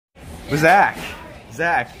Zach,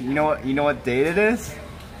 you know what date it is?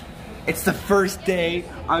 It's the first day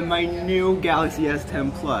on my new Galaxy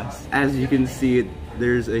S10 Plus. As you can see,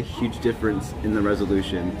 there's a huge difference in the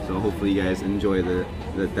resolution. So hopefully you guys enjoy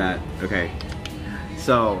that. Okay.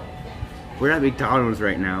 So we're at McDonald's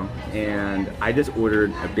right now, and I just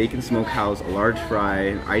ordered a bacon smokehouse, a large fry,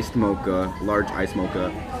 an iced mocha, large iced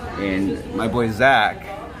mocha, and my boy Zach,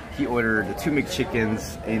 he ordered the 2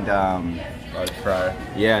 McChickens and large fry.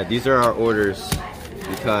 Yeah, these are our orders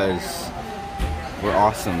because we're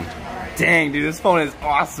awesome. Dang, dude, this phone is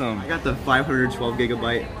awesome. I got the 512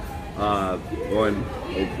 gigabyte one.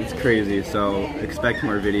 It's crazy, so expect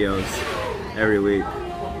more videos every week,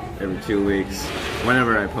 every 2 weeks,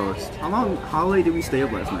 whenever I post. How late did we stay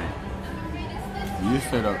up last night? You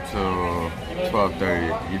stayed up till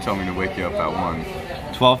 12:30. You told me to wake you up at 1.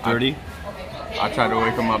 12:30? I tried to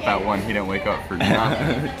wake him up at 1. He didn't wake up for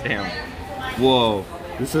nothing. Damn. Whoa,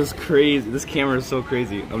 this is crazy. This camera is so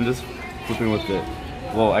crazy. I'm just flipping with it.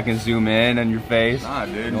 Whoa, I can zoom in on your face. Nah,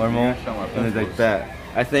 dude. Normal. And it's like that.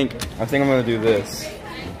 I think I'm gonna do this.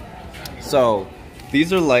 So,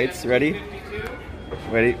 these are lights. Ready?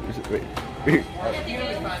 Ready? Wait.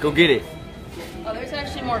 Go get it. Oh, there's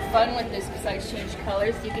actually more fun with this besides change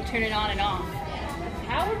colors. You can turn it on and off.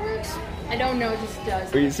 How it works, I don't know. It just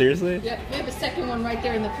does. Are you seriously? Yep. We have a second one right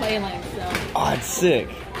there in the play lane. So. Oh, it's sick.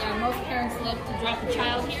 Yeah, most parents love to drop a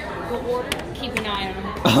child here, go order, keep an eye on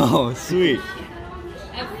them. Oh, sweet.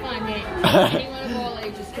 Have fun, hey. Anyone of all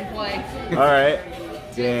ages can play. All right.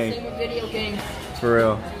 Dang. Same with video games. For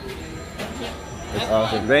real. Yep. That's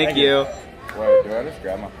awesome. Thank you. Wait, do I just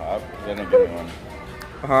grab my pop? Because they didn't give me one.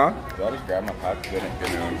 Huh? Do I just grab my pop? Because they didn't give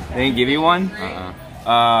me one. They didn't give you one?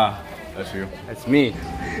 That's you. That's me.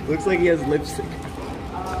 Looks like he has lipstick.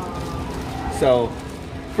 So,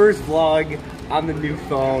 first vlog on the new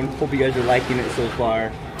phone. Hope you guys are liking it so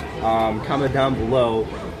far. Comment down below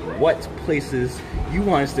what places you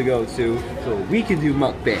want us to go to so we can do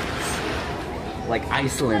mukbangs. Like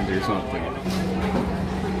Iceland or something.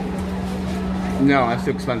 No, that's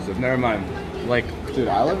too expensive. Never mind. Like, dude,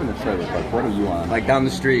 I live in a trailer. Like, what are you on? Like down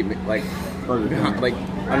the street, like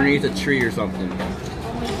underneath a tree or something.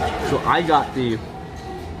 So I got the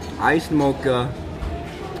iced mocha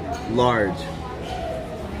large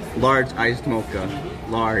iced mocha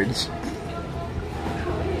large.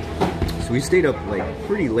 So we stayed up like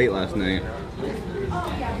pretty late last night.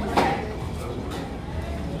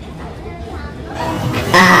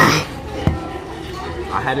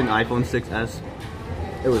 I had an iPhone 6s.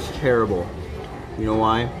 It was terrible. You know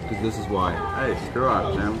why? Because this is why. Hey, screw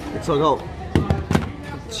up, Tim. It's like, oh.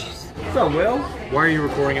 What's up, Will? Why are you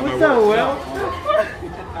recording at my work?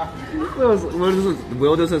 What's up, Will?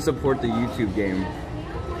 Will doesn't support the YouTube game.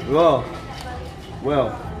 Will.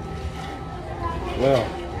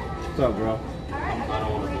 What's up, bro?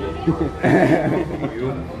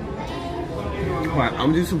 Come on, I'm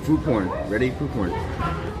gonna do some food porn. Ready? Food porn.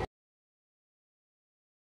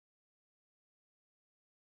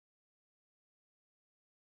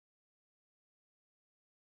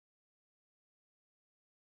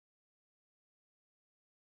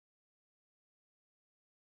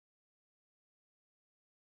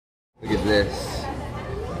 Look at this.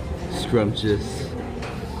 Scrumptious.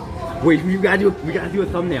 Wait, we gotta do a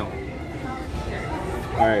thumbnail.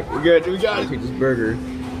 Alright, we gotta take this burger.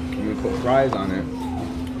 I'm gonna put fries on it.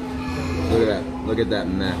 Look at that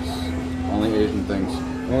mess. Only Asian things.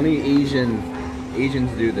 Only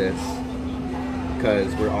Asians do this.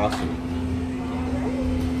 Because we're awesome.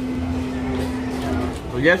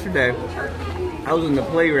 Well, yesterday, I was in the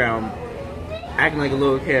playground acting like a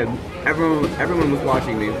little kid. Everyone was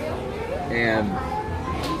watching me. And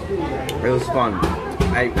it was fun.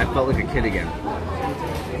 I felt like a kid again.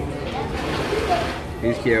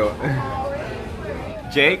 He's cute.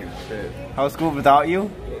 Jake, how was school without you?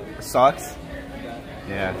 Sucks.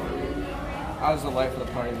 Yeah. I was the life of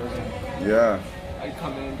the party, wasn't it? Yeah. I'd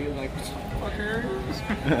come in and be like, what's up,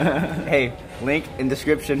 fucker? Hey, link in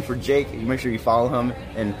description for Jake. You make sure you follow him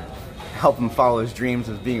and help him follow his dreams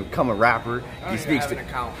of become a rapper. He speaks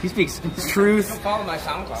truth. Follow my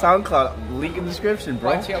SoundCloud. SoundCloud, link in description,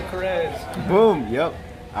 bro. YTL Perez. Boom, yep.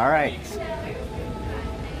 Alright.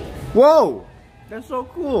 Whoa! That's so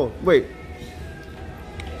cool. Wait.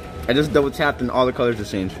 I just double tapped and all the colors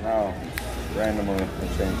just changed. No. Randomly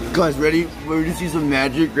it changes. Guys, ready? Ready to see some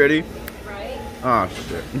magic? Ready? Right? Oh,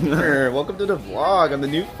 shit. Welcome to the vlog on the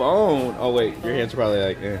new phone. Oh, wait. Your hands are probably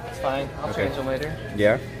like, eh. It's fine. I'll change them later.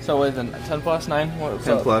 Yeah? So what is it, 10 plus 9? What's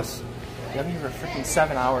 10 up? plus. I've been here for freaking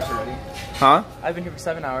 7 hours already. Huh? I've been here for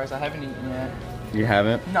 7 hours. I haven't eaten yet. You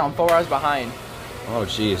haven't? No, I'm 4 hours behind. Oh,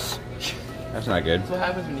 jeez. That's not good. That's what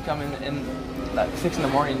happens when you come in like 6 in the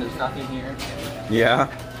morning. There's nothing here. Yeah.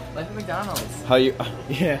 Like at McDonald's. How you?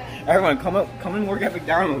 Yeah. Everyone, come and work at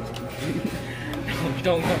McDonald's.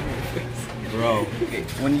 Don't go. Bro.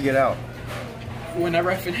 When you get out?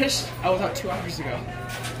 Whenever I finish, I was out 2 hours ago.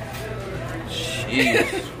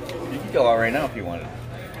 Jeez. You could go out right now if you wanted.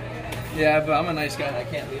 Yeah, but I'm a nice guy and I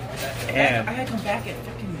can't leave like that. Damn. I had to come back at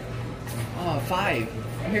fucking 5.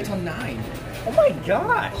 I'm here till 9. Oh my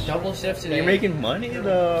gosh. Double shift today. You're making money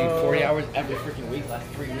though. Dude, 40 hours every freaking week, last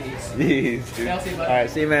 3 weeks. Jeez, dude. Yeah, I'll see you, bud. Alright,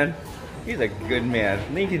 see you, man. He's a good man.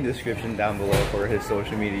 Link in the description down below for his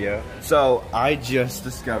social media. So, I just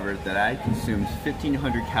discovered that I consumed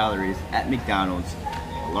 1,500 calories at McDonald's.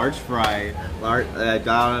 Large fry,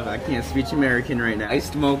 I can't speak American right now.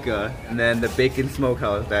 Iced mocha, and then the bacon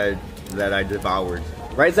smokehouse that I devoured.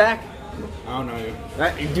 Right, Zach? I don't know you.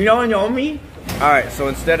 Right, do you know me? Alright, so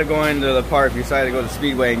instead of going to the park, we decided to go to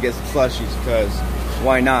Speedway and get some slushies, because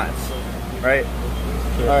why not? Right?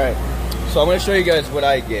 Sure. Alright, so I'm going to show you guys what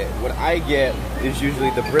I get. What I get is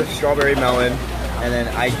usually the brisk strawberry melon, and then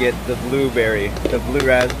I get the blueberry, the blue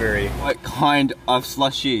raspberry. What kind of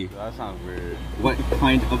slushie? That sounds weird. What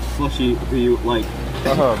kind of slushie do you like?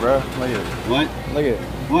 Oh, bro. Look at it. What? Look at it.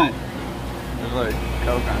 What? It's like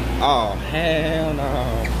Coke on it. Oh, hell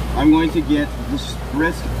no. I'm going to get the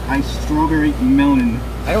brisk iced strawberry melon.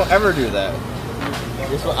 I don't ever do that.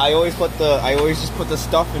 I always just put the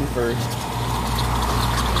stuff in first.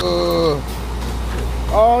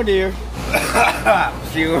 Oh dear.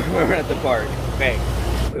 See you when we're at the park. Thanks.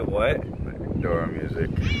 Wait, what? Dora music.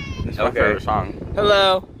 It's my Okay. favorite song.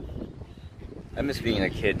 Hello. I miss being a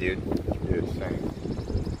kid, dude. Dude, sing.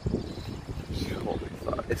 Holy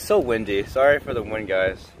fuck. It's so windy. Sorry for the wind,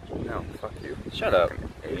 guys. No, fuck you. Shut up.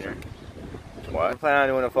 Hater. What? I plan on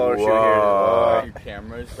doing a photo shoot here. Whoa. Your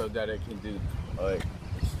camera so that it can do like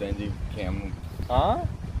extended cam. Huh?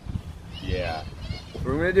 Yeah.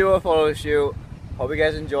 We're gonna do a photo shoot. Hope you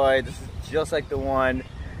guys enjoy. This is just like the one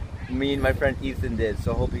me and my friend Ethan did.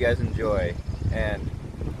 So hope you guys enjoy. And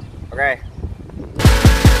okay.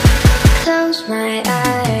 Close my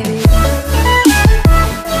eyes.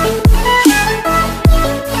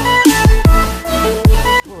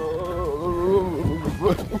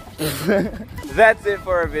 That's it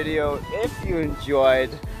for our video. If you enjoyed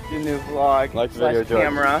the new vlog Like the video, slash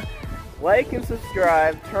camera, like and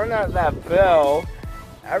subscribe. Turn on that bell.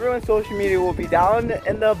 Everyone's social media will be down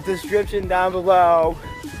in the description down below.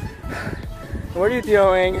 What are you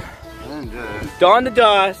doing? Dawn to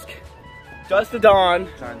dusk. Dusk to dawn.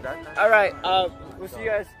 All right. We'll see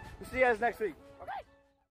you guys next week.